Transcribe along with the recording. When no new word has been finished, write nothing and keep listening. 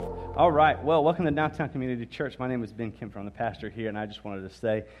All right, well, welcome to Downtown Community Church. My name is Ben Kemper. I'm the pastor here, and I just wanted to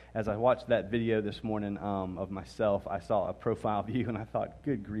say, as I watched that video this morning of myself, I saw a profile view, and I thought,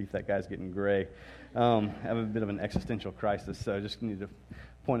 good grief, that guy's getting gray. I have a bit of an existential crisis, so I just need a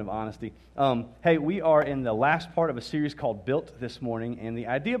point of honesty. Hey, we are in the last part of a series called Built this morning, and the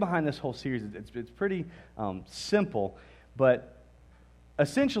idea behind this whole series, it's pretty simple, but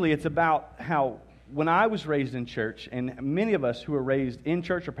essentially it's about how when I was raised in church, and many of us who were raised in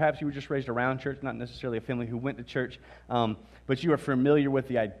church, or perhaps you were just raised around church, not necessarily a family who went to church, but you are familiar with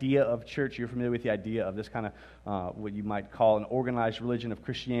the idea of church, you're familiar with the idea of this kind of what you might call an organized religion of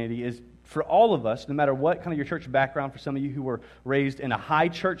Christianity, is for all of us, no matter what kind of your church background, for some of you who were raised in a high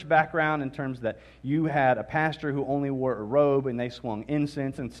church background in terms that you had a pastor who only wore a robe and they swung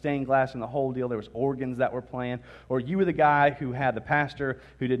incense and stained glass and the whole deal, there was organs that were playing, or you were the guy who had the pastor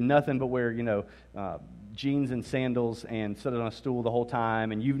who did nothing but wear, jeans and sandals and sit on a stool the whole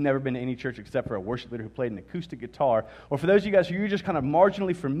time, and you've never been to any church except for a worship leader who played an acoustic guitar, or for those of you guys who you're just kind of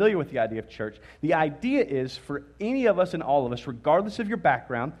marginally familiar with the idea of church, the idea is for any of us and all of us, regardless of your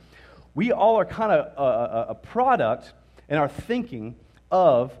background, we all are kind of a product in our thinking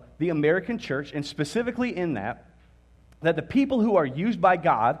of the American church, and specifically in that the people who are used by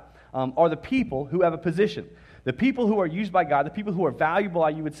God are the people who have a position. The people who are used by God, the people who are valuable,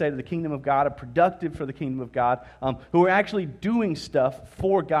 you would say, to the kingdom of God, are productive for the kingdom of God, who are actually doing stuff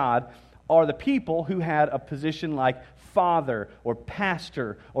for God, are the people who had a position like father or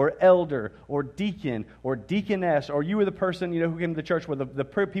pastor or elder or deacon or deaconess, or you were the person who came to the church where the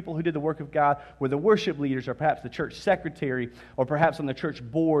people who did the work of God were the worship leaders, or perhaps the church secretary, or perhaps on the church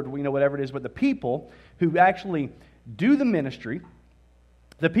board, whatever it is. But the people who actually do the ministry,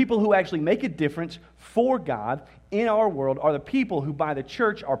 the people who actually make a difference for God in our world, are the people who by the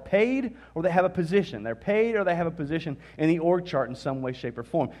church are paid or they have a position. They're paid or they have a position in the org chart in some way, shape, or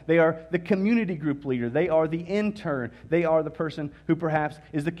form. They are the community group leader. They are the intern. They are the person who perhaps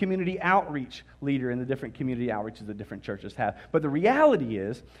is the community outreach leader in the different community outreaches that different churches have. But the reality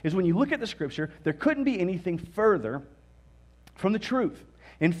is when you look at the Scripture, there couldn't be anything further from the truth.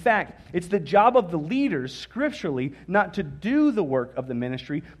 In fact, it's the job of the leaders, scripturally, not to do the work of the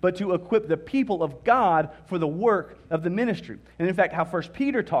ministry, but to equip the people of God for the work of the ministry. And in fact, how 1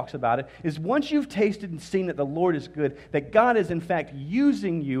 Peter talks about it is once you've tasted and seen that the Lord is good, that God is in fact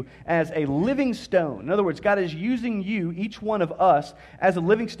using you as a living stone. In other words, God is using you, each one of us, as a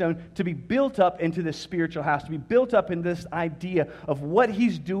living stone to be built up into this spiritual house, to be built up in this idea of what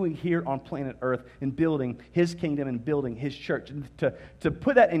He's doing here on planet Earth in building His kingdom and building His church. And to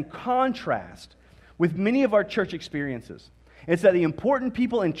put that in contrast with many of our church experiences, it's that the important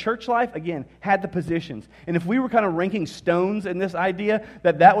people in church life, again, had the positions. And if we were kind of ranking stones in this idea,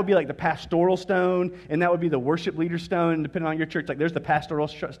 that would be like the pastoral stone, and that would be the worship leader stone, and depending on your church, like there's the pastoral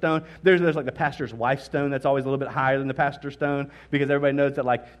stone, there's like the pastor's wife stone that's always a little bit higher than the pastor stone, because everybody knows that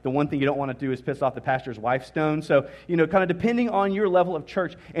like the one thing you don't want to do is piss off the pastor's wife stone. So, kind of depending on your level of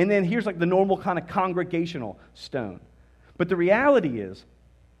church. And then here's like the normal kind of congregational stone. But the reality is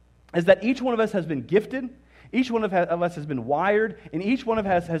that each one of us has been gifted, each one of us has been wired, and each one of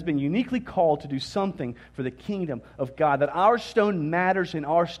us has been uniquely called to do something for the kingdom of God. That our stone matters, and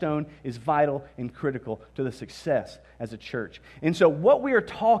our stone is vital and critical to the success as a church. And so what we are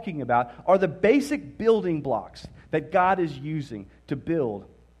talking about are the basic building blocks that God is using to build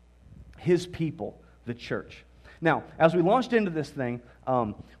His people, the church. Now, as we launched into this thing,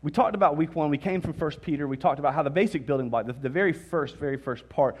 we talked about week one. We came from 1 Peter. We talked about how the basic building block, the very first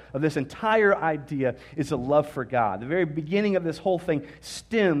part of this entire idea is a love for God. The very beginning of this whole thing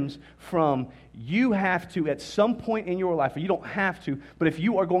stems from you have to, at some point in your life, or you don't have to, but if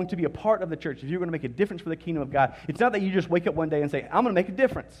you are going to be a part of the church, if you're going to make a difference for the kingdom of God, it's not that you just wake up one day and say, I'm going to make a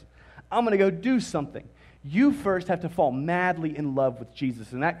difference. I'm going to go do something. You first have to fall madly in love with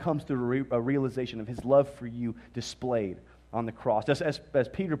Jesus, and that comes through a realization of His love for you displayed on the cross. Just as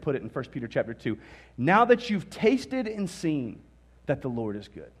Peter put it in 1 Peter chapter 2, now that you've tasted and seen that the Lord is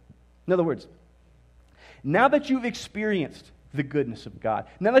good. In other words, now that you've experienced the goodness of God,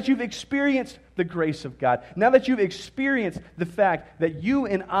 now that you've experienced the grace of God, now that you've experienced the fact that you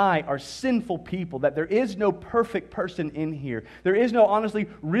and I are sinful people, that there is no perfect person in here, there is no, honestly,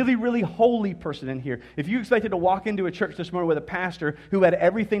 really, really holy person in here. If you expected to walk into a church this morning with a pastor who had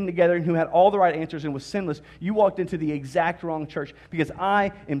everything together and who had all the right answers and was sinless, you walked into the exact wrong church, because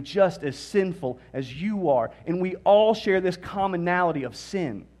I am just as sinful as you are, and we all share this commonality of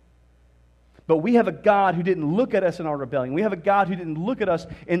sin. But we have a God who didn't look at us in our rebellion. We have a God who didn't look at us,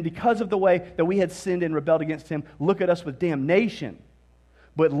 and because of the way that we had sinned and rebelled against Him, look at us with damnation,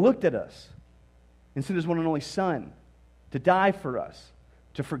 but looked at us and sent His one and only Son to die for us,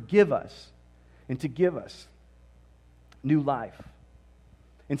 to forgive us, and to give us new life.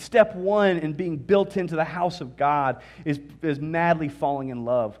 And step one in being built into the house of God is madly falling in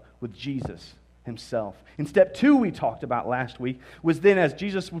love with Jesus himself. And step two we talked about last week was then, as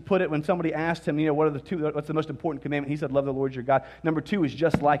Jesus would put it when somebody asked him, what's the most important commandment? He said, love the Lord your God. Number two is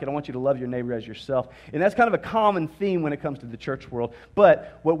just like it. I want you to love your neighbor as yourself. And that's kind of a common theme when it comes to the church world.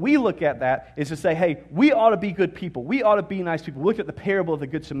 But what we look at that is to say, hey, we ought to be good people. We ought to be nice people. We looked at the parable of the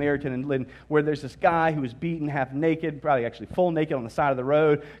Good Samaritan and where there's this guy who was beaten half naked, probably actually full naked on the side of the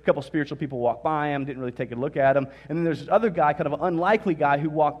road. A couple spiritual people walked by him, didn't really take a look at him. And then there's this other guy, kind of an unlikely guy, who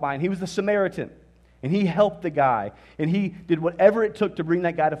walked by, and he was the Samaritan. And he helped the guy, and he did whatever it took to bring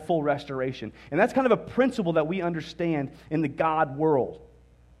that guy to full restoration. And that's kind of a principle that we understand in the God world,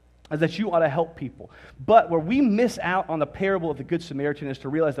 is that you ought to help people. But where we miss out on the parable of the Good Samaritan is to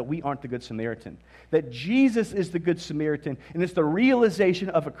realize that we aren't the Good Samaritan, that Jesus is the Good Samaritan, and it's the realization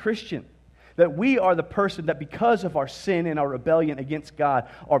of a Christian that we are the person that, because of our sin and our rebellion against God,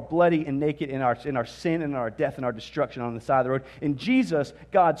 are bloody and naked in our sin and our death and our destruction on the side of the road. And Jesus,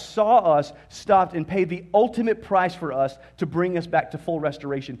 God saw us, stopped, and paid the ultimate price for us to bring us back to full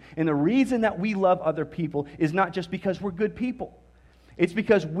restoration. And the reason that we love other people is not just because we're good people. It's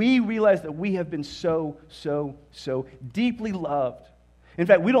because we realize that we have been so deeply loved. In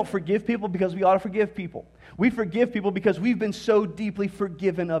fact, we don't forgive people because we ought to forgive people. We forgive people because we've been so deeply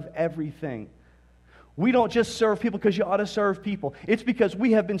forgiven of everything. We don't just serve people because you ought to serve people. It's because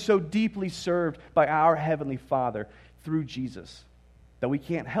we have been so deeply served by our Heavenly Father through Jesus that we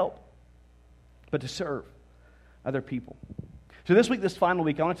can't help but to serve other people. So this week, this final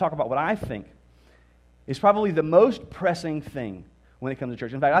week, I want to talk about what I think is probably the most pressing thing when it comes to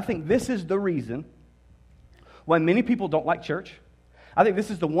church. In fact, I think this is the reason why many people don't like church. I think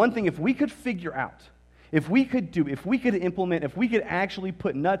this is the one thing, if we could figure out, if we could implement, if we could actually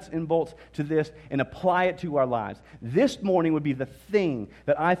put nuts and bolts to this and apply it to our lives, this morning would be the thing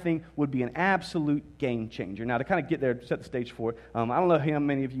that I think would be an absolute game changer. Now, to kind of get there, set the stage for it, I don't know how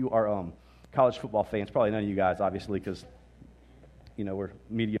many of you are college football fans. Probably none of you guys, obviously, because, we're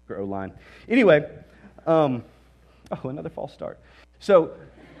mediocre O-line. Anyway, another false start. So,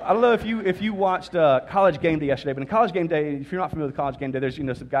 I don't know if you watched College Game Day yesterday, but in College Game Day, if you're not familiar with College Game Day, there's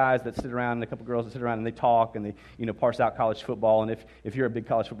some guys that sit around and a couple girls that sit around and they talk and they parse out college football. And if you're a big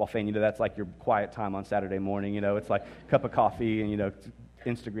college football fan, that's like your quiet time on Saturday morning. It's like a cup of coffee and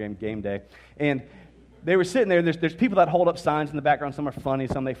Instagram Game Day. And they were sitting there. There's people that hold up signs in the background. Some are funny.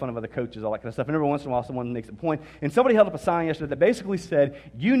 Some make fun of other coaches, all that kind of stuff. And every once in a while, someone makes a point. And somebody held up a sign yesterday that basically said,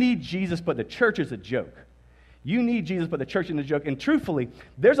 "You need Jesus, but the church is a joke." You need Jesus, but the church is a joke. And truthfully,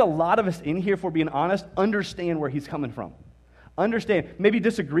 there's a lot of us in here, if we're being honest, understand where he's coming from. Understand. Maybe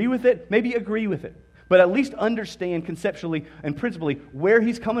disagree with it, maybe agree with it. But at least understand conceptually and principally where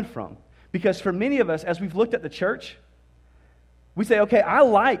he's coming from. Because for many of us, as we've looked at the church, we say, okay, I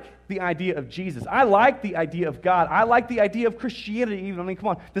like the idea of Jesus. I like the idea of God. I like the idea of Christianity even. I mean, come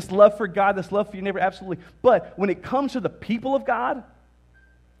on. This love for God, this love for your neighbor, absolutely. But when it comes to the people of God,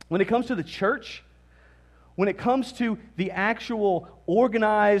 when it comes to the church, when it comes to the actual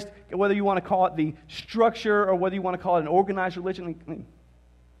organized, whether you want to call it the structure or whether you want to call it an organized religion,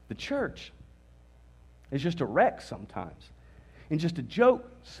 the church is just a wreck sometimes and just a joke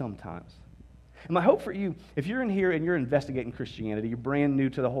sometimes. And my hope for you, if you're in here and you're investigating Christianity, you're brand new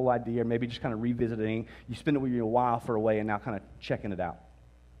to the whole idea, or maybe just kind of revisiting, you spend a while for a way and now kind of checking it out.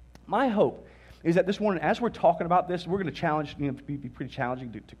 My hope is that this morning, as we're talking about this, we're going to challenge, be pretty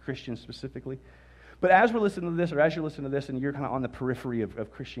challenging to Christians specifically. But as we're listening to this, or as you're listening to this, and you're kind of on the periphery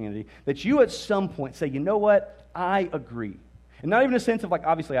of Christianity, that you at some point say, you know what, I agree. And not even in a sense of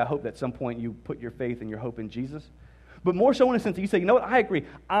obviously I hope that at some point you put your faith and your hope in Jesus, but more so in a sense that you say, you know what, I agree.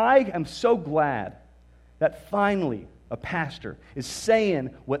 I am so glad that finally a pastor is saying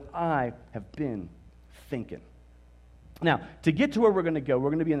what I have been thinking. Now, to get to where we're going to go,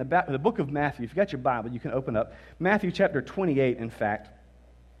 we're going to be in the book of Matthew. If you've got your Bible, you can open up. Matthew chapter 28, in fact.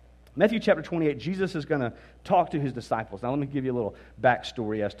 Matthew chapter 28, Jesus is going to talk to his disciples. Now, let me give you a little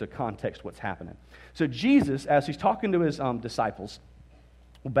backstory as to context what's happening. So Jesus, as he's talking to his disciples,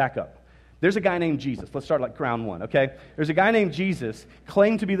 we'll back up. There's a guy named Jesus. Let's start like ground one, okay? There's a guy named Jesus,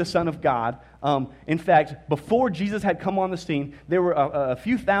 claimed to be the Son of God. In fact, before Jesus had come on the scene, there were a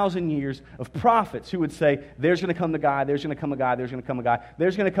few thousand years of prophets who would say, there's going to come the guy, there's going to come a guy, there's going to come a guy,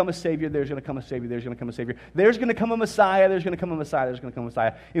 there's going to come a Savior, there's going to come a Savior, there's going to come a Savior, there's going to come a Messiah, there's going to come a Messiah, there's going to come a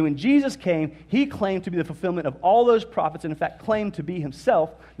Messiah. And when Jesus came, he claimed to be the fulfillment of all those prophets, and in fact claimed to be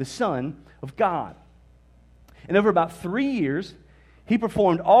himself the Son of God. And over about 3 years, he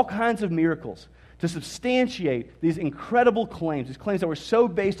performed all kinds of miracles to substantiate these incredible claims, these claims that were so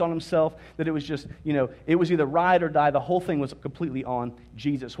based on himself that it was just, it was either ride or die. The whole thing was completely on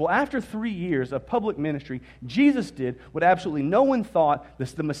Jesus. Well, after 3 years of public ministry, Jesus did what absolutely no one thought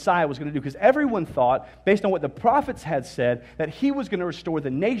the Messiah was going to do, because everyone thought, based on what the prophets had said, that he was going to restore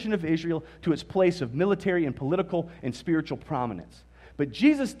the nation of Israel to its place of military and political and spiritual prominence. But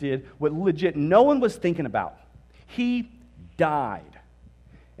Jesus did what legit no one was thinking about. He died.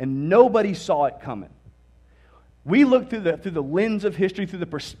 And nobody saw it coming. We look through the lens of history, through the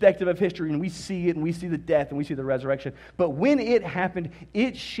perspective of history, and we see it, and we see the death, and we see the resurrection. But when it happened,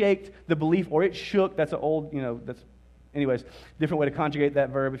 it shaked the belief, or it shook. That's an old, anyways, different way to conjugate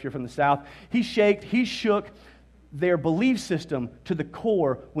that verb if you're from the South. He shook their belief system to the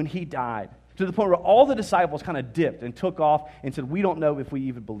core when he died, to the point where all the disciples kind of dipped and took off and said, we don't know if we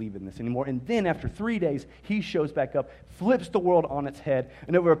even believe in this anymore. And then after 3 days, he shows back up, flips the world on its head,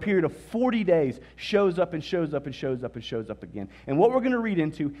 and over a period of 40 days, shows up and shows up and shows up and shows up again. And what we're going to read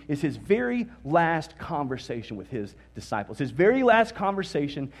into is his very last conversation with his disciples. His very last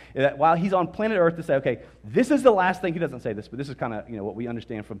conversation, that while he's on planet Earth, to say, okay, this is the last thing. He doesn't say this, but this is kind of what we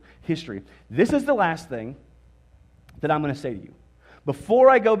understand from history. This is the last thing that I'm going to say to you. Before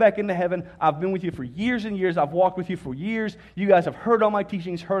I go back into heaven, I've been with you for years and years. I've walked with you for years. You guys have heard all my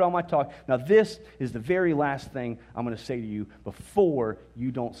teachings, heard all my talk. Now this is the very last thing I'm going to say to you before you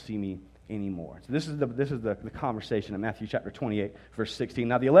don't see me anymore. So this is the conversation in Matthew chapter 28, verse 16.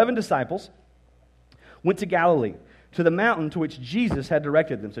 Now the 11 disciples went to Galilee, to the mountain to which Jesus had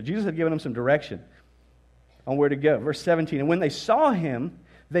directed them. So Jesus had given them some direction on where to go. Verse 17, and when they saw him,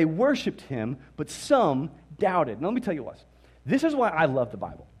 they worshiped him, but some doubted. Now let me tell you what. This is why I love the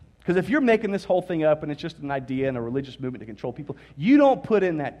Bible. Because if you're making this whole thing up and it's just an idea and a religious movement to control people, you don't put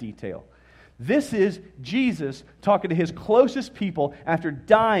in that detail. This is Jesus talking to his closest people after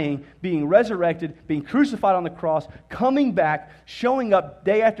dying, being resurrected, being crucified on the cross, coming back, showing up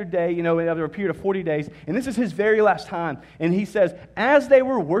day after day, over a period of 40 days. And this is his very last time. And he says, as they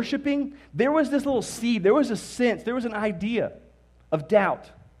were worshiping, there was this little seed, there was a sense, there was an idea of doubt.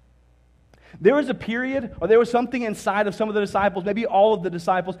 There was a period, or there was something inside of some of the disciples, maybe all of the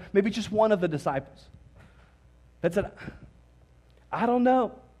disciples, maybe just one of the disciples, that said, I don't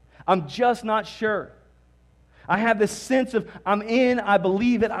know. I'm just not sure. I have this sense of, I'm in, I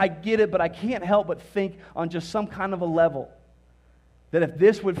believe it, I get it, but I can't help but think on just some kind of a level that if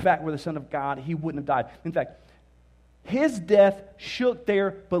this would in fact were the Son of God, he wouldn't have died. In fact, his death shook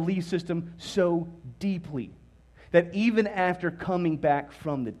their belief system so deeply that even after coming back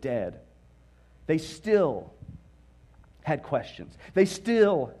from the dead, they still had questions. They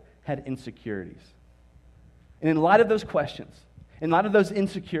still had insecurities. And in light of those questions, in light of those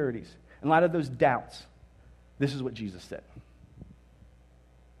insecurities, in light of those doubts, this is what Jesus said.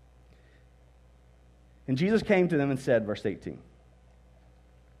 And Jesus came to them and said, verse 18,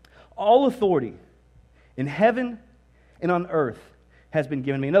 all authority in heaven and on earth has been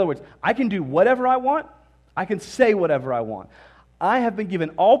given me. In other words, I can do whatever I want. I can say whatever I want. I have been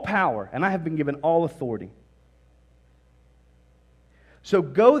given all power, and I have been given all authority. So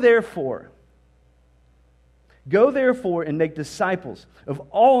go therefore and make disciples of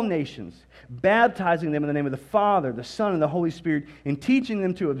all nations, baptizing them in the name of the Father, the Son, and the Holy Spirit, and teaching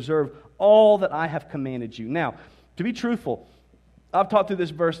them to observe all that I have commanded you. Now, to be truthful, I've taught through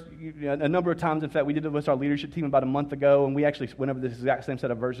this verse a number of times. In fact, we did it with our leadership team about a month ago, and we actually went over this exact same set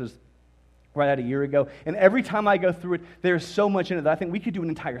of verses right out a year ago. And every time I go through it, there's so much in it that I think we could do an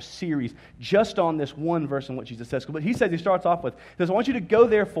entire series just on this one verse and what Jesus says. But he says, he starts off with, he says, I want you to go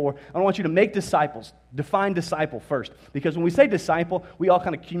therefore, I want you to make disciples. Define disciple first. Because when we say disciple, we all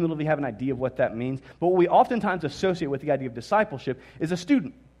kind of cumulatively have an idea of what that means. But what we oftentimes associate with the idea of discipleship is a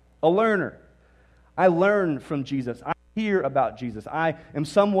student, a learner. I learn from Jesus. I hear about Jesus. I am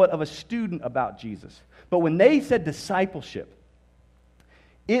somewhat of a student about Jesus. But when they said discipleship,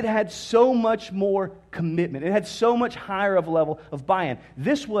 it had so much more commitment. It had so much higher of a level of buy-in.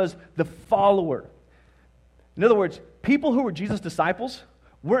 This was the follower. In other words, people who were Jesus' disciples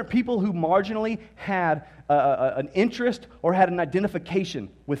weren't people who marginally had an interest or had an identification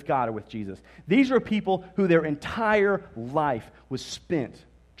with God or with Jesus. These were people who their entire life was spent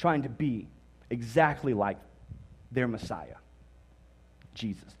trying to be exactly like their Messiah,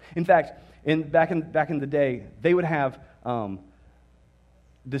 Jesus. In fact, back in the day, they would have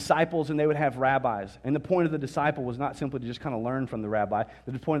disciples and they would have rabbis. And the point of the disciple was not simply to just kind of learn from the rabbi.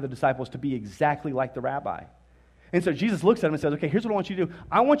 The point of the disciple was to be exactly like the rabbi. And so Jesus looks at him and says, okay, here's what I want you to do.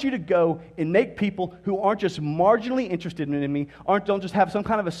 I want you to go and make people who aren't just marginally interested in me, don't just have some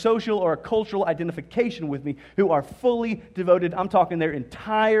kind of a social or a cultural identification with me, who are fully devoted. I'm talking their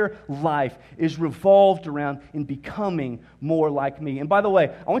entire life is revolved around in becoming more like me. And by the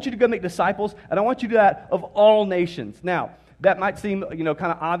way, I want you to go make disciples, and I want you to do that of all nations. Now, that might seem, kind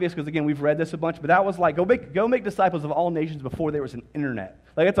of obvious because, again, we've read this a bunch, but that was like, go make disciples of all nations before there was an internet.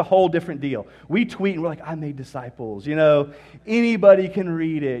 Like, it's a whole different deal. We tweet and we're like, I made disciples, Anybody can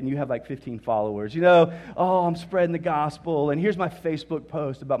read it, and you have like 15 followers, Oh, I'm spreading the gospel, and here's my Facebook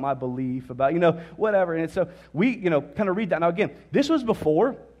post about my belief, about, whatever. And so we, kind of read that. Now, again, this was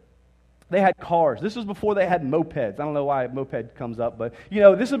before they had cars. This was before they had mopeds. I don't know why a moped comes up, but,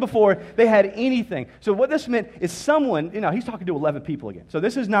 this is before they had anything. So what this meant is someone, he's talking to 11 people again. So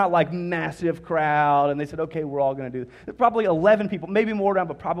this is not like massive crowd, and they said, okay, we're all going to do this. Probably 11 people, maybe more around,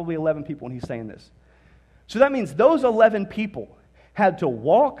 but probably 11 people when he's saying this. So that means those 11 people had to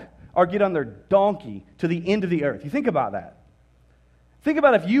walk or get on their donkey to the end of the earth. You think about that. Think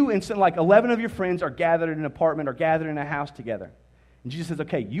about if you and like 11 of your friends are gathered in an apartment or gathered in a house together. And Jesus says,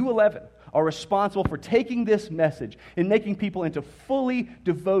 okay, you 11 are responsible for taking this message and making people into fully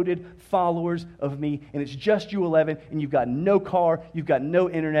devoted followers of me. And it's just you 11, and you've got no car, you've got no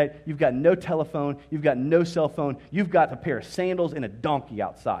internet, you've got no telephone, you've got no cell phone, you've got a pair of sandals and a donkey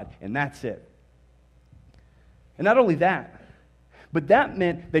outside, and that's it. And not only that, but that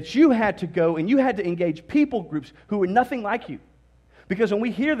meant that you had to go and you had to engage people groups who were nothing like you. Because when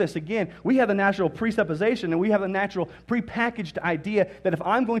we hear this, again, we have the natural presupposition and we have the natural prepackaged idea that if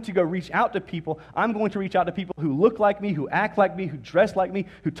I'm going to go reach out to people, I'm going to reach out to people who look like me, who act like me, who dress like me,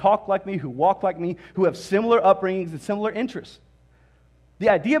 who talk like me, who walk like me, who have similar upbringings and similar interests. The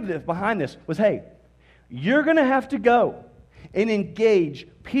idea behind this was, hey, you're going to have to go and engage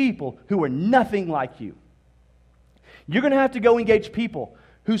people who are nothing like you. You're going to have to go engage people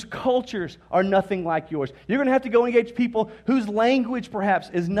whose cultures are nothing like yours. You're going to have to go engage people whose language, perhaps,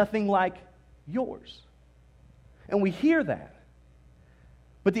 is nothing like yours. And we hear that.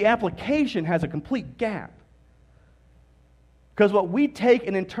 But the application has a complete gap. Because what we take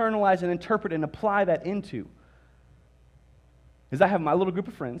and internalize and interpret and apply that into is I have my little group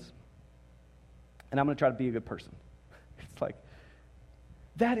of friends, and I'm going to try to be a good person. It's like,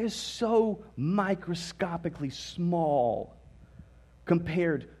 that is so microscopically small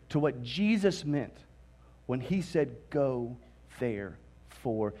compared to what Jesus meant when he said, go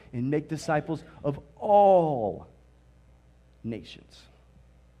therefore and make disciples of all nations.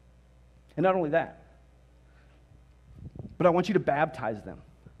 And not only that, but I want you to baptize them.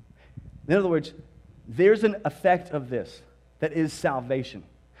 In other words, there's an effect of this that is salvation.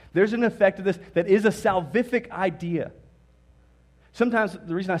 There's an effect of this that is a salvific idea. Sometimes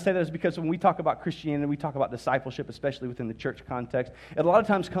the reason I say that is because when we talk about Christianity, we talk about discipleship, especially within the church context, it a lot of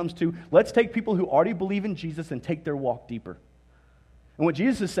times comes to, let's take people who already believe in Jesus and take their walk deeper. And what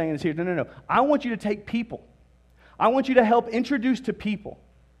Jesus is saying is here, no. I want you to take people. I want you to help introduce to people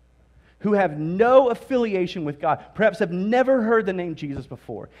who have no affiliation with God, perhaps have never heard the name Jesus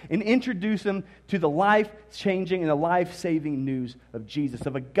before, and introduce them to the life-changing and the life-saving news of Jesus,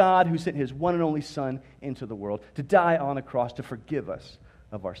 of a God who sent his one and only Son into the world to die on a cross to forgive us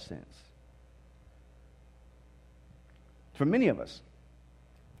of our sins. For many of us,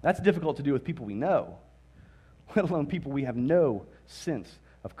 that's difficult to do with people we know, let alone people we have no sense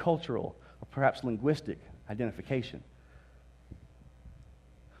of cultural or perhaps linguistic identification.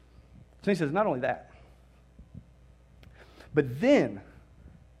 So he says, not only that, but then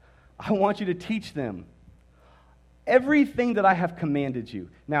I want you to teach them everything that I have commanded you.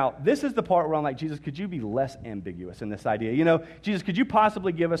 Now, this is the part where I'm like, Jesus, could you be less ambiguous in this idea? Jesus, could you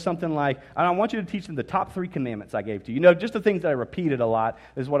possibly give us something like, and I want you to teach them the top 3 commandments I gave to you. Just the things that I repeated a lot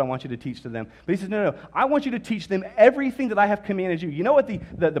is what I want you to teach to them. But he says, no, I want you to teach them everything that I have commanded you. You know what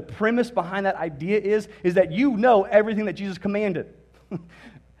the premise behind that idea is that you know everything that Jesus commanded.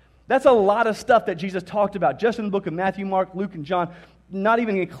 That's a lot of stuff that Jesus talked about just in the book of Matthew, Mark, Luke, and John, not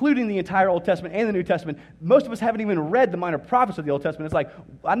even including the entire Old Testament and the New Testament. Most of us haven't even read the minor prophets of the Old Testament. It's like,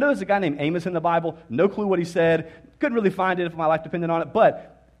 I know there's a guy named Amos in the Bible, no clue what he said, couldn't really find it if my life depended on it,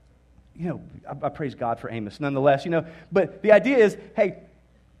 but, I praise God for Amos nonetheless, But the idea is, hey,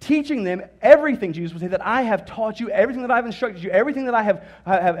 teaching them everything, Jesus would say, that I have taught you, everything that I've instructed you, everything that I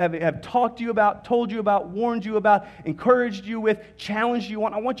have talked to you about, told you about, warned you about, encouraged you with, challenged you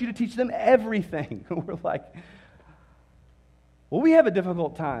on. I want you to teach them everything. We're like, well, we have a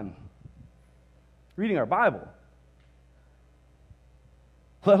difficult time reading our Bible,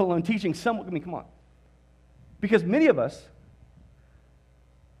 let alone teaching someone. Come on. Because many of us,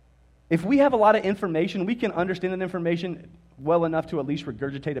 If we have a lot of information, we can understand that information well enough to at least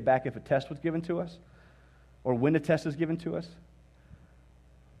regurgitate it back if a test was given to us or when a test is given to us.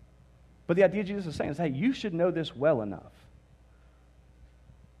 But the idea Jesus is saying is, hey, you should know this well enough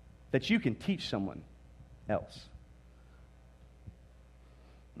that you can teach someone else.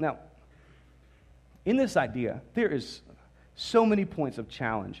 Now, in this idea, there is so many points of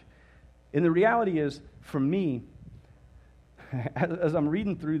challenge. And the reality is, for me, as I'm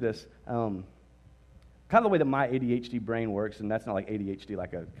reading through this, kind of the way that my ADHD brain works, and that's not like ADHD,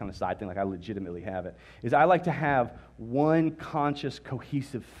 like a kind of side thing, like I legitimately have it, is I like to have one conscious,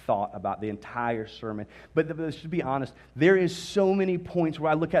 cohesive thought about the entire sermon. But to be honest, there is so many points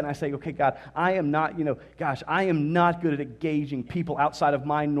where I look at it and I say, okay, God, I am not, I am not good at engaging people outside of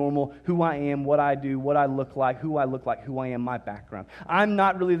my normal, who I am, what I do, what I look like, who I am, my background. I'm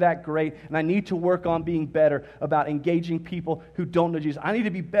not really that great, and I need to work on being better about engaging people who don't know Jesus. I need to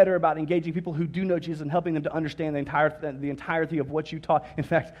be better about engaging people who do know Jesus and helping them to understand the entirety of what you taught. In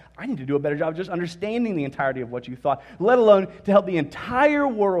fact, I need to do a better job of just understanding the entirety of what you thought, let alone to help the entire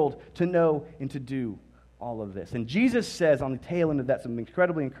world to know and to do all of this. And Jesus says on the tail end of that some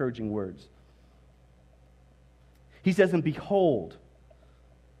incredibly encouraging words. He says, and behold,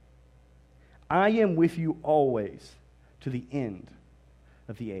 I am with you always to the end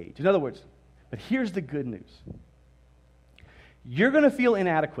of the age. In other words, but here's the good news. You're going to feel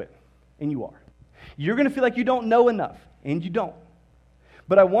inadequate, and you are. You're going to feel like you don't know enough, and you don't.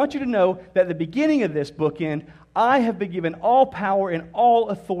 But I want you to know that at the beginning of this bookend, I have been given all power and all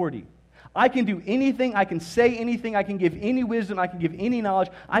authority. I can do anything, I can say anything, I can give any wisdom, I can give any knowledge,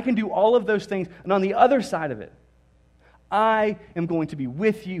 I can do all of those things. And on the other side of it, I am going to be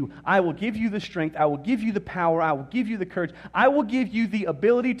with you. I will give you the strength. I will give you the power. I will give you the courage. I will give you the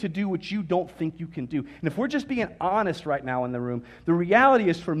ability to do what you don't think you can do. And if we're just being honest right now in the room, the reality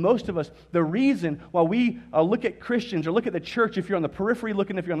is for most of us, the reason why we look at Christians or look at the church, if you're on the periphery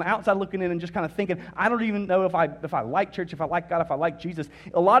looking, if you're on the outside looking in and just kind of thinking, I don't even know if I like church, if I like God, if I like Jesus.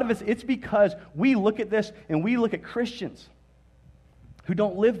 A lot of it's because we look at this and we look at Christians who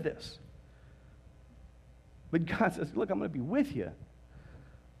don't live this. But God says, look, I'm going to be with you.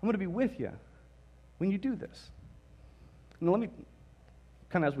 I'm going to be with you when you do this. Now let me,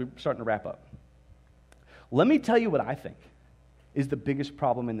 kind of as we're starting to wrap up, let me tell you what I think is the biggest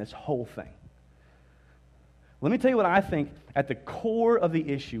problem in this whole thing. Let me tell you what I think at the core of the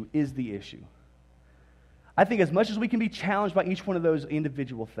issue is the issue. I think as much as we can be challenged by each one of those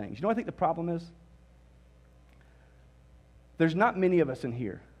individual things, you know what I think the problem is? There's not many of us in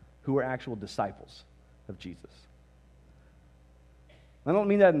here who are actual disciples of Jesus. I don't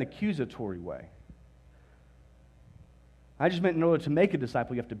mean that in an accusatory way. I just meant in order to make a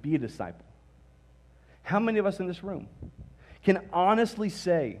disciple, you have to be a disciple. How many of us in this room can honestly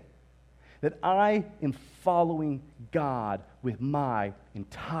say that I am following God with my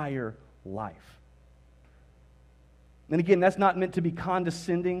entire life? And again, that's not meant to be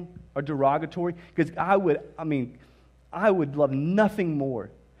condescending or derogatory, because I would love nothing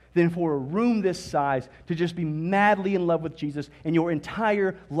more than for a room this size to just be madly in love with Jesus and your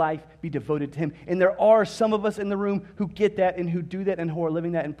entire life be devoted to Him. And there are some of us in the room who get that and who do that and who are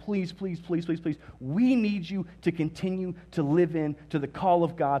living that. And please, please, please, please, please, we need you to continue to live in to the call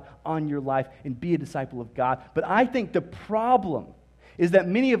of God on your life and be a disciple of God. But I think the problem is that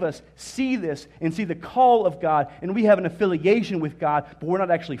many of us see this and see the call of God, and we have an affiliation with God, but we're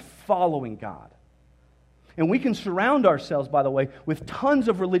not actually following God. And we can surround ourselves, by the way, with tons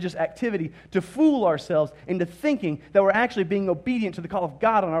of religious activity to fool ourselves into thinking that we're actually being obedient to the call of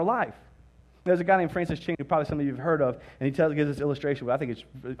God on our life. There's a guy named Francis Chan, who probably some of you have heard of, and he gives this illustration, but I think it's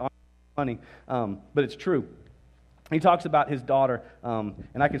funny, but it's true. He talks about his daughter,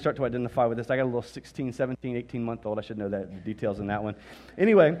 and I can start to identify with this. I got a little 16, 17, 18-month-old. I should know the details in that one.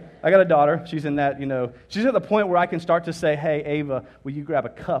 Anyway, I got a daughter. She's in that, she's at the point where I can start to say, hey, Ava, will you grab a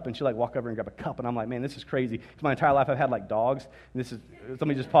cup? And she'll walk over and grab a cup. And I'm like, man, this is crazy. Because my entire life I've had dogs. And let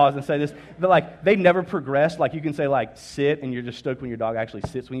me just pause and say this. But they never progressed. You can say sit, and you're just stoked when your dog actually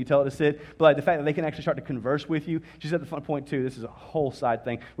sits when you tell it to sit. But the fact that they can actually start to converse with you. She's at the fun point too. This is a whole side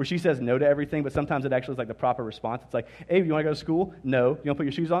thing where she says no to everything, but sometimes it actually is the proper response. It's Ava, you want to go to school? No. You want to put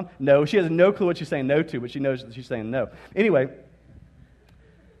your shoes on? No. She has no clue what she's saying no to, but she knows that she's saying no. Anyway,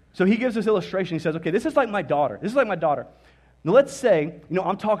 so he gives this illustration. He says, okay, this is like my daughter. This is like my daughter. Now let's say,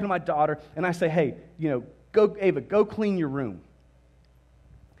 I'm talking to my daughter, and I say, hey, go, Ava, go clean your room.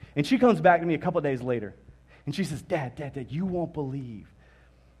 And she comes back to me a couple of days later, and she says, Dad, you won't believe.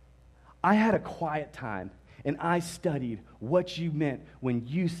 I had a quiet time, and I studied what you meant when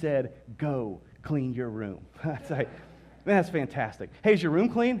you said, go clean your room. It's Man, that's fantastic. Hey, is your room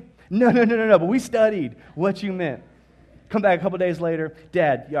clean? No, but we studied what you meant. Come back a couple days later.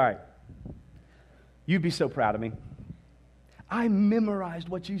 Dad, all right. You'd be so proud of me. I memorized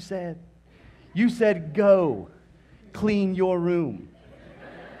what you said. You said, go, clean your room.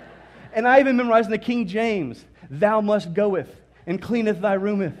 And I even memorized in the King James, thou must goeth and cleaneth thy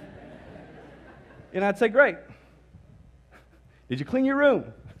roometh. And I'd say, great. Did you clean your room?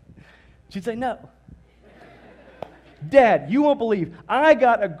 She'd say, no. Dad, you won't believe, I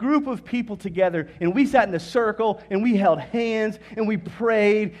got a group of people together and we sat in a circle and we held hands and we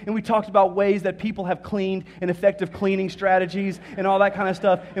prayed and we talked about ways that people have cleaned and effective cleaning strategies and all that kind of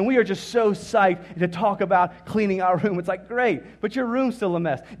stuff. And we are just so psyched to talk about cleaning our room. It's like, great, but your room's still a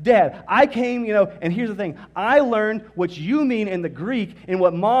mess. Dad, I came, and here's the thing. I learned what you mean in the Greek and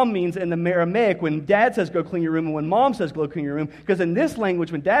what Mom means in the Aramaic when Dad says go clean your room and when Mom says go clean your room. Because in this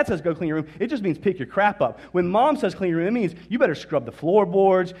language, when Dad says go clean your room, it just means pick your crap up. When Mom says clean your room, it means you better scrub the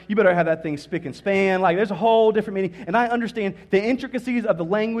floorboards. You better have that thing spick and span. Like, there's a whole different meaning. And I understand the intricacies of the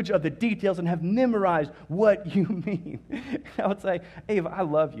language, of the details, and have memorized what you mean. I would say, Ava, I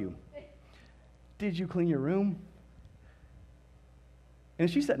love you. Did you clean your room?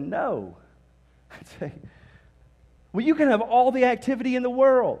 And she said, no. I'd say, well, you can have all the activity in the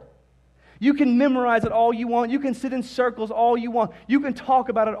world. You can memorize it all you want. You can sit in circles all you want. You can talk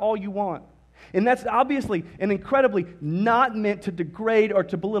about it all you want. And that's obviously and incredibly not meant to degrade or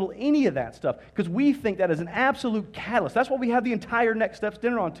to belittle any of that stuff, because we think that is an absolute catalyst. That's why we have the entire Next Steps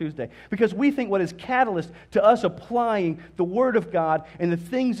dinner on Tuesday, because we think what is catalyst to us applying the Word of God and the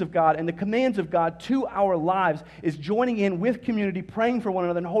things of God and the commands of God to our lives is joining in with community, praying for one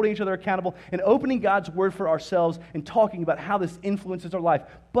another and holding each other accountable and opening God's Word for ourselves and talking about how this influences our life.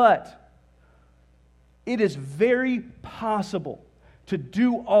 But it is very possible to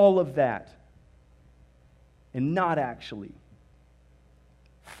do all of that and not actually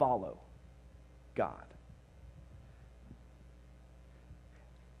follow God.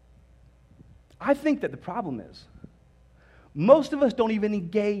 I think that the problem is most of us don't even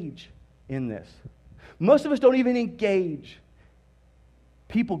engage in this. Most of us don't even engage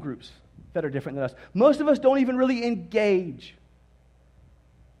people groups that are different than us. Most of us don't even really engage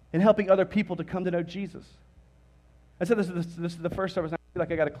in helping other people to come to know Jesus. I said this is the first service. I feel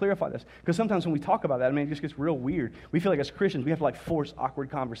like I got to clarify this, because sometimes when we talk about that, it just gets real weird. We feel like as Christians we have to force awkward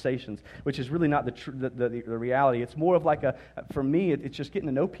conversations, which is really not the reality. It's more of for me, it's just getting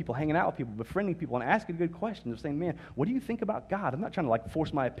to know people, hanging out with people, befriending people, and asking good questions of saying, man, what do you think about God? I'm not trying to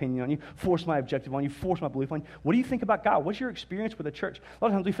force my opinion on you, force my objective on you, force my belief on you. What do you think about God? What's your experience with the church? A lot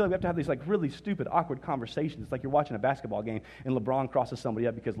of times we feel like we have to have these really stupid, awkward conversations. It's like you're watching a basketball game and LeBron crosses somebody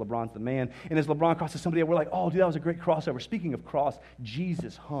up because LeBron's the man, and as LeBron crosses somebody up, we're like, oh, dude, that was a great crossover. Speaking of cross,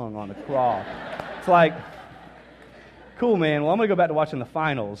 Jesus hung on the cross. It's like, cool, man. Well, I'm going to go back to watching the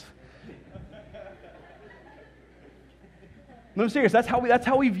finals. No, I'm serious. That's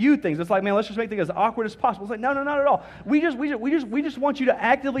how we view things. It's like, man, let's just make things as awkward as possible. It's like, no, not at all. We just want you to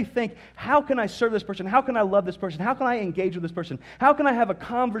actively think, how can I serve this person? How can I love this person? How can I engage with this person? How can I have a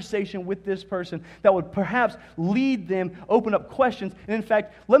conversation with this person that would perhaps lead them, open up questions? And in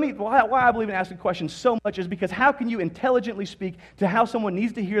fact, why I believe in asking questions so much is because how can you intelligently speak to how someone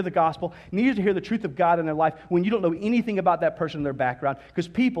needs to hear the gospel, needs to hear the truth of God in their life when you don't know anything about that person and their background? Because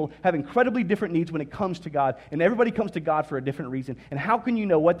people have incredibly different needs when it comes to God, and everybody comes to God for a different reason. And how can you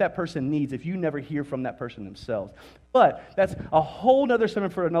know what that person needs if you never hear from that person themselves? But that's a whole other sermon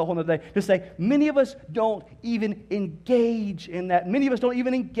for another whole other day to say many of us don't even engage in that. Many of us don't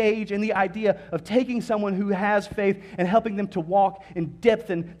even engage in the idea of taking someone who has faith and helping them to walk in depth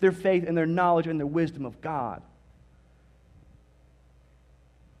in their faith and their knowledge and their wisdom of God.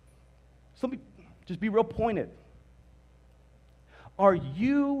 So let me just be real pointed. Are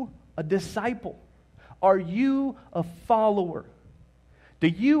you a disciple? Are you a follower? Do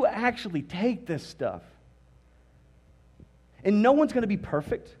you actually take this stuff? And no one's going to be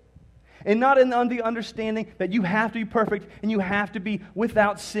perfect. And not in the understanding that you have to be perfect and you have to be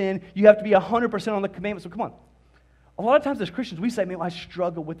without sin. You have to be 100% on the commandments. So come on. A lot of times as Christians, we say, man, I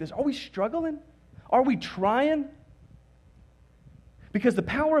struggle with this. Are we struggling? Are we trying? Because the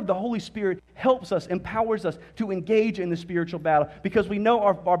power of the Holy Spirit helps us, empowers us to engage in the spiritual battle, because we know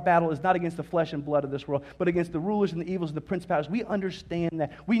our battle is not against the flesh and blood of this world, but against the rulers and the evils and the principalities. We understand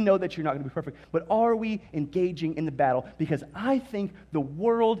that. We know that you're not going to be perfect. But are we engaging in the battle? Because I think the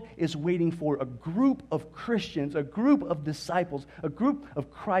world is waiting for a group of Christians, a group of disciples, a group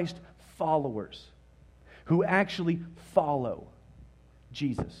of Christ followers who actually follow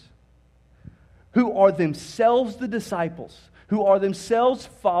Jesus, who are themselves the disciples, who are themselves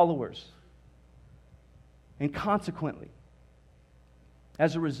followers, And consequently,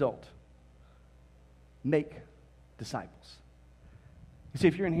 as a result, make disciples. You see,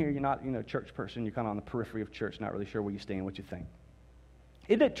 if you're in here, you're not a church person, you're kind of on the periphery of church, not really sure where you stand, what you think.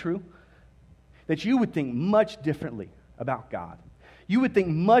 Isn't it true that you would think much differently about God? You would think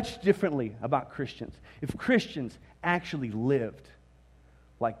much differently about Christians if Christians actually lived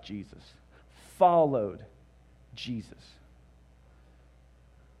like Jesus, followed Jesus.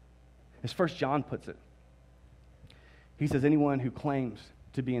 As 1 John puts it, he says, anyone who claims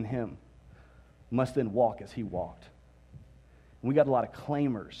to be in him must then walk as he walked. And we got a lot of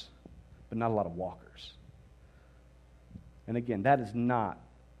claimers, but not a lot of walkers. And again, that is not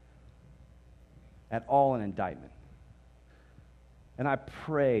at all an indictment. And I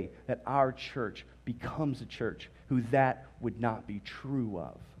pray that our church becomes a church who that would not be true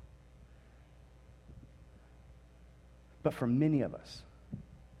of. But for many of us,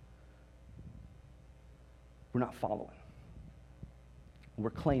 we're not following. We're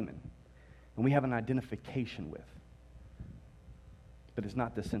claiming. And we have an identification with. But it's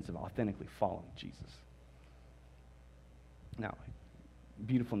not the sense of authentically following Jesus. Now,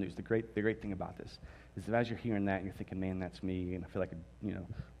 beautiful news. The great thing about this is that as you're hearing that, you're thinking, man, that's me, and I feel like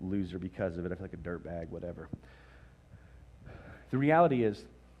a loser because of it. I feel like a dirtbag, whatever. The reality is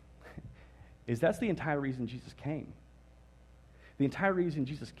that's the entire reason Jesus came. The entire reason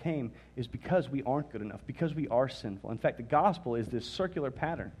Jesus came is because we aren't good enough, because we are sinful. In fact, the gospel is this circular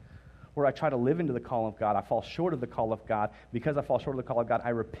pattern where I try to live into the call of God. I fall short of the call of God. Because I fall short of the call of God, I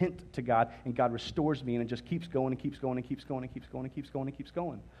repent to God, and God restores me, and it just keeps going and keeps going and keeps going and keeps going and keeps going and keeps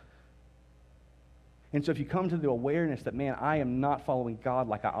going. And so if you come to the awareness that, man, I am not following God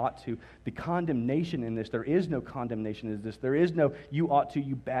like I ought to, the condemnation in this, there is no condemnation in this. There is no, you ought to,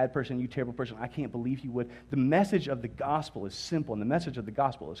 you bad person, you terrible person, I can't believe you would. The message of the gospel is simple, and the message of the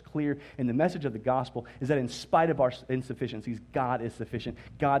gospel is clear, and the message of the gospel is that in spite of our insufficiencies, God is sufficient.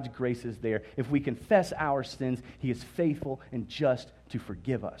 God's grace is there. If we confess our sins, He is faithful and just to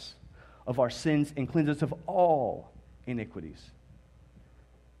forgive us of our sins and cleanse us of all iniquities.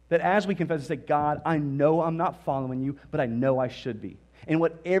 That as we confess and say, God, I know I'm not following you, but I know I should be. In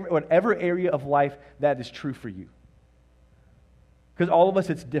whatever area of life that is true for you. Because all of us,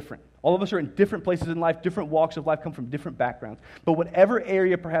 it's different. All of us are in different places in life, different walks of life, come from different backgrounds. But whatever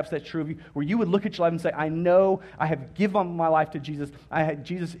area perhaps that's true of you, where you would look at your life and say, I know I have given my life to Jesus.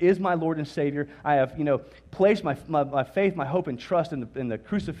 Jesus is my Lord and Savior. I have, placed my faith, my hope, and trust in the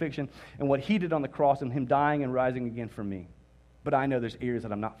crucifixion and what He did on the cross and Him dying and rising again for me. But I know there's areas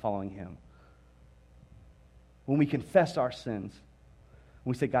that I'm not following Him. When we confess our sins,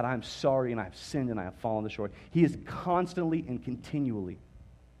 when we say, God, I'm sorry and I have sinned and I have fallen short, He is constantly and continually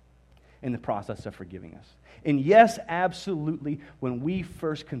in the process of forgiving us. And yes, absolutely, when we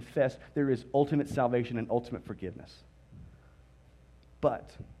first confess, there is ultimate salvation and ultimate forgiveness. But,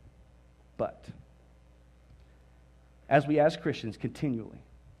 as we as Christians continually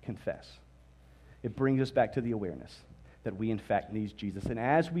confess, it brings us back to the awareness that we in fact need Jesus. And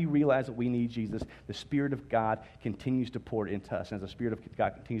as we realize that we need Jesus, the Spirit of God continues to pour into us. And as the Spirit of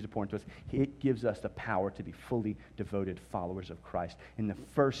God continues to pour into us, it gives us the power to be fully devoted followers of Christ. And the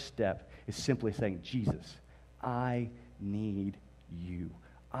first step is simply saying, Jesus, I need you.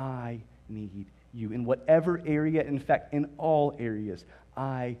 I need you. In whatever area, in fact, in all areas,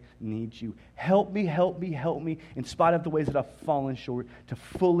 I need you. Help me, help me, help me, in spite of the ways that I've fallen short, to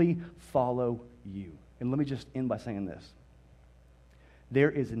fully follow you. And let me just end by saying this. There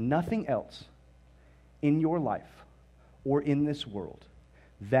is nothing else in your life or in this world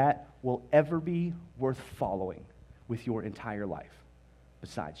that will ever be worth following with your entire life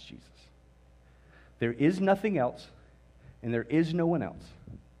besides Jesus. There is nothing else, and there is no one else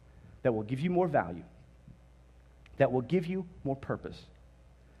that will give you more value, that will give you more purpose,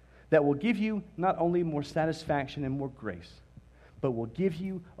 that will give you not only more satisfaction and more grace, but will give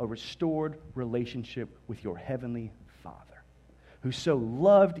you a restored relationship with your heavenly Father, who so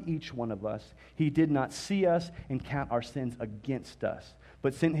loved each one of us, He did not see us and count our sins against us,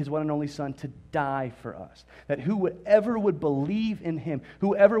 but sent His one and only Son to die for us, that whoever would believe in Him,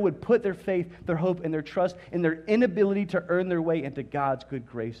 whoever would put their faith, their hope, and their trust in their inability to earn their way into God's good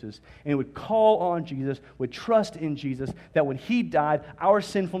graces, and would call on Jesus, would trust in Jesus, that when He died, our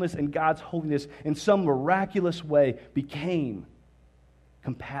sinfulness and God's holiness in some miraculous way became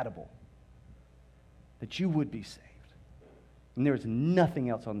compatible, that you would be saved. And there is nothing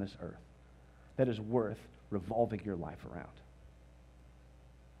else on this earth that is worth revolving your life around.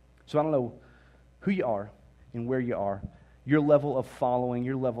 So I don't know who you are and where you are, your level of following,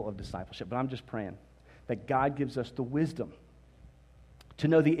 your level of discipleship, but I'm just praying that God gives us the wisdom to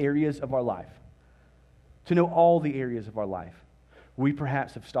know the areas of our life to know all the areas of our life we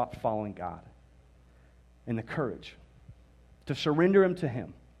perhaps have stopped following God, and the courage to surrender them to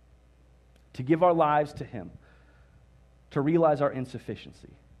Him, to give our lives to Him, to realize our insufficiency,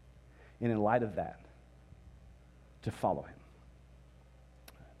 and in light of that, to follow Him.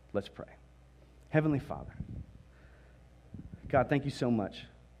 Let's pray. Heavenly Father, God, thank you so much.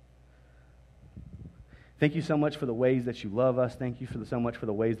 Thank you so much for the ways that you love us. Thank you so much for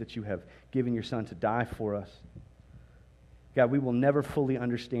the ways that you have given your Son to die for us. God, we will never fully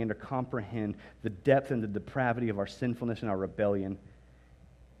understand or comprehend the depth and the depravity of our sinfulness and our rebellion,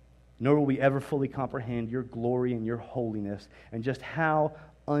 nor will we ever fully comprehend your glory and your holiness and just how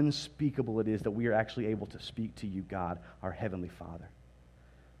unspeakable it is that we are actually able to speak to you, God, our Heavenly Father.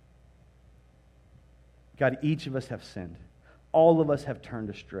 God, each of us have sinned. All of us have turned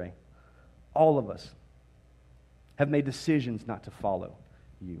astray. All of us have made decisions not to follow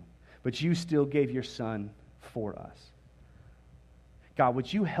you. But you still gave your Son for us. God,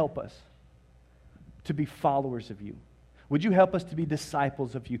 would you help us to be followers of you? Would you help us to be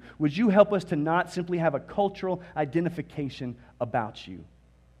disciples of you? Would you help us to not simply have a cultural identification about you?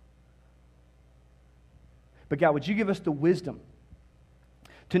 But God, would you give us the wisdom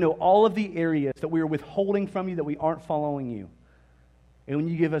to know all of the areas that we are withholding from you, that we aren't following you? And when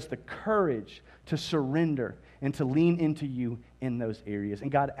you give us the courage to surrender and to lean into you in those areas.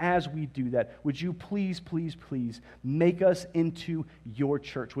 And God, as we do that, would you please, please, please make us into your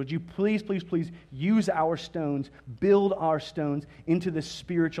church? Would you please, please, please use our stones, build our stones into this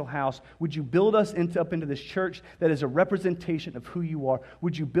spiritual house? Would you build us up into this church that is a representation of who you are?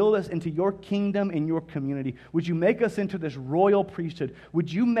 Would you build us into your kingdom and your community? Would you make us into this royal priesthood?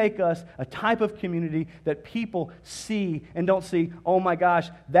 Would you make us a type of community that people see and don't see, oh my gosh,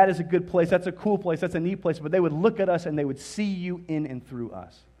 that is a good place, that's a cool place, that's a neat place, but they would look at us and they would see you in and through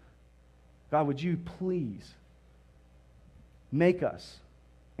us. God, would you please make us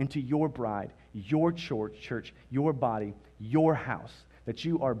into your bride, your church, your body, your house that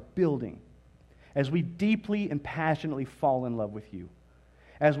you are building as we deeply and passionately fall in love with you,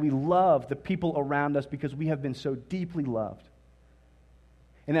 as we love the people around us because we have been so deeply loved,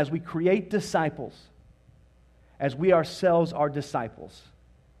 and as we create disciples, as we ourselves are disciples,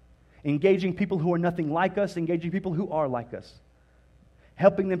 engaging people who are nothing like us, engaging people who are like us,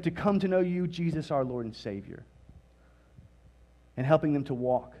 helping them to come to know you, Jesus, our Lord and Savior, and helping them to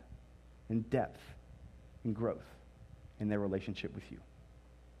walk in depth and growth in their relationship with you.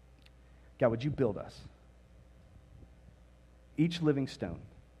 God, would you build us, each living stone,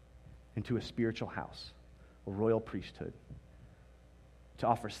 into a spiritual house, a royal priesthood, to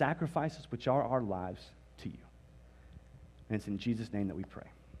offer sacrifices which are our lives to you. And it's in Jesus' name that we pray.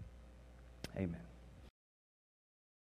 Amen.